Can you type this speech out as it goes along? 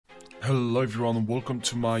Hello everyone, welcome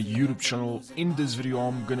to my YouTube channel. In this video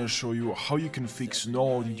I'm gonna show you how you can fix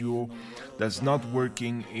no audio that's not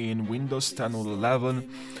working in Windows 10 or 11.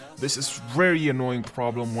 This is very annoying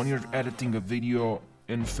problem when you're editing a video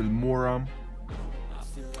in Filmora,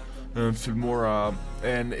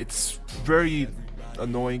 and it's very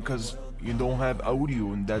annoying because you don't have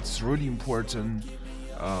audio, and that's really important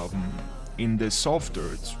in the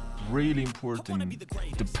software. It's really important.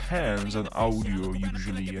 It depends on audio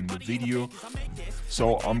usually in the video,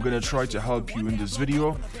 so I'm gonna try to help you in this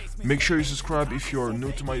video. Make sure you subscribe if you're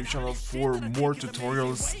new to my YouTube channel for more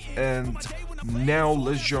tutorials, and now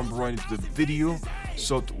let's jump right into the video.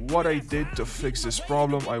 So what I did to fix this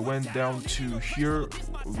problem, I went down to here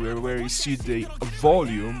where you see the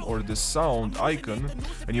volume or the sound icon,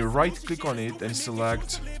 and you right click on it and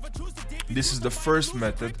select. This is the first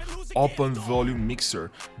method, open volume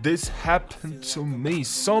mixer. This happened to me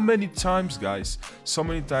so many times, guys. So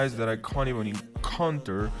many times that I can't even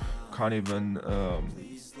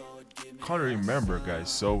remember, guys.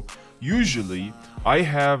 So usually I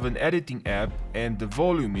have an editing app and the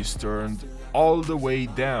volume is turned all the way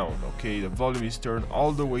down. Okay, the volume is turned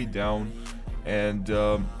all the way down, and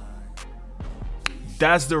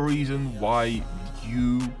that's the reason why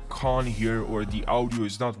you can't hear, or the audio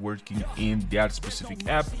is not working in that specific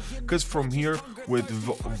app. Because from here with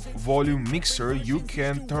volume mixer you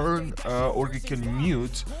can turn or you can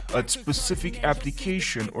mute a specific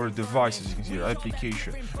application or device. As you can see,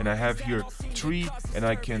 application, and I have here 3, and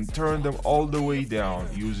I can turn them all the way down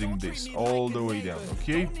using this, all the way down.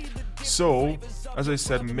 Okay, so as I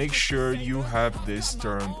said, make sure you have this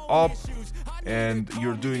turned up, and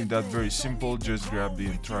you're doing that very simple. Just grab the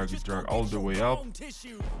drag all the way up.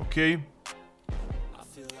 Okay,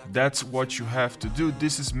 that's what you have to do.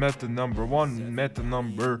 This is method number 1. Method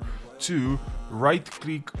number 2, right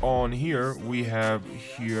click on here. We have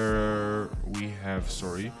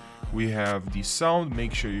the sound.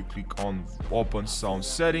 Make sure you click on open sound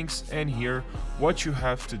settings, and here what you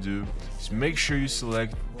have to do is make sure you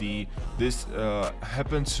select this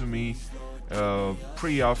happened to me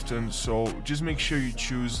pretty often, so just make sure you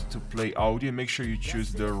choose to play audio. Make sure you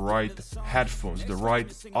choose the right headphones, the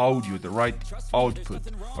right audio, the right output.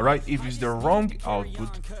 Alright, if it's the wrong output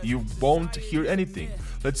you won't hear anything.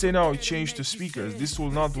 Let's say now I change to speakers, this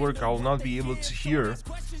will not work. I will not be able to hear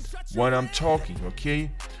when I'm talking. Okay,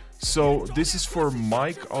 so this is for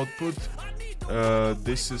mic output,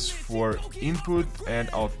 this is for input and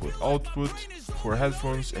output for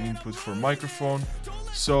headphones, and input for microphone.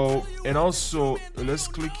 So, and also let's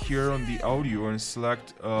click here on the audio and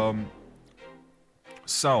select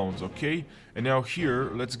sounds. Okay, and now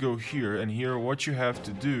here let's go here, and here what you have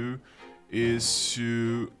to do is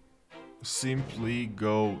to simply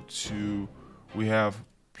go to, we have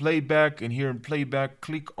playback, and here in playback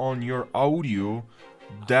click on your audio.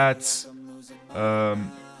 That's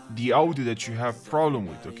the audio that you have problem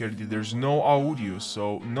with. Okay, there's no audio,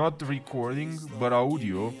 so not the recording but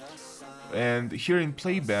audio. And here in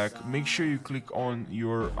playback, make sure you click on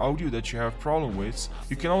your audio that you have problem with.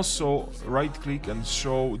 You can also right click and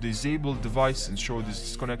show disabled device and show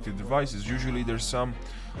disconnected devices. Usually there's some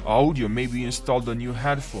audio, maybe you installed a new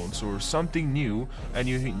headphones or something new, and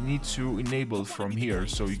you need to enable from here,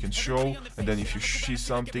 so you can show, and then if you see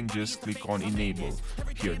something just click on enable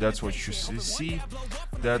here. That's what you should see.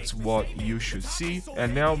 That's what you should see.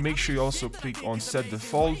 And now make sure you also click on set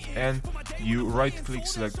default, and you right click,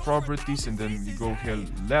 select properties, and then you go here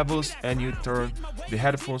levels, and you turn the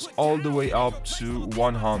headphones all the way up to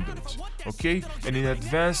 100. Okay, and in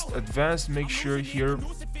advanced make sure here,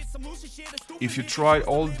 if you try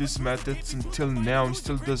all these methods until now and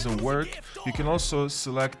still doesn't work, you can also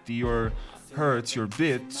select your hertz, your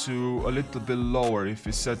bit, to a little bit lower. If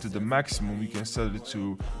it's set to the maximum, you can set it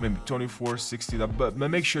to maybe 2460, but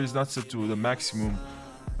make sure it's not set to the maximum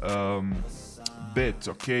bit.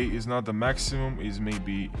 Okay, it's not the maximum, is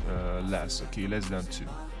maybe less. Okay, less than 2.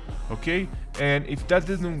 Okay, and if that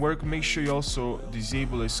didn't work, make sure you also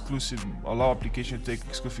disable allow application to take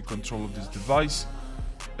exclusive control of this device.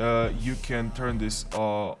 You can turn this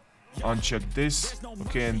uncheck this.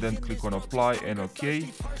 Okay, and then click on apply and okay,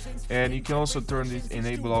 and you can also turn it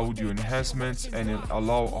enable audio enhancements and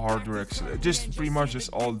allow hardware access. Just pretty much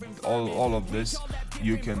just all of this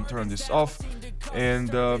you can turn this off.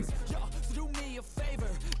 And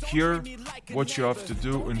here what you have to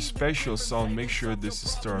do in spatial sound, make sure this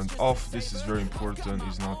is turned off. This is very important,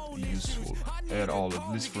 it's not useful at all,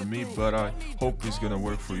 at least for me, but I hope it's gonna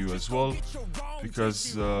work for you as well,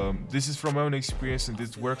 because this is from my own experience and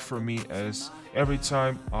this worked for me, as every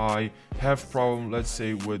time I have problem, let's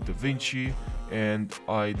say with DaVinci, and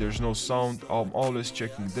there's no sound, I'm always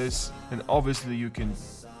checking this, and obviously you can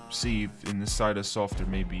see if inside the software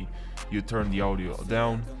maybe you turn the audio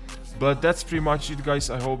down. But that's pretty much it, guys.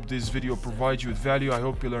 I hope this video provides you with value. I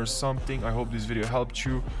hope you learned something. I hope this video helped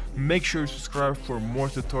you. Make sure to subscribe for more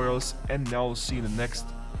tutorials, and now I'll see you in the next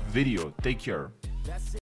video. Take care.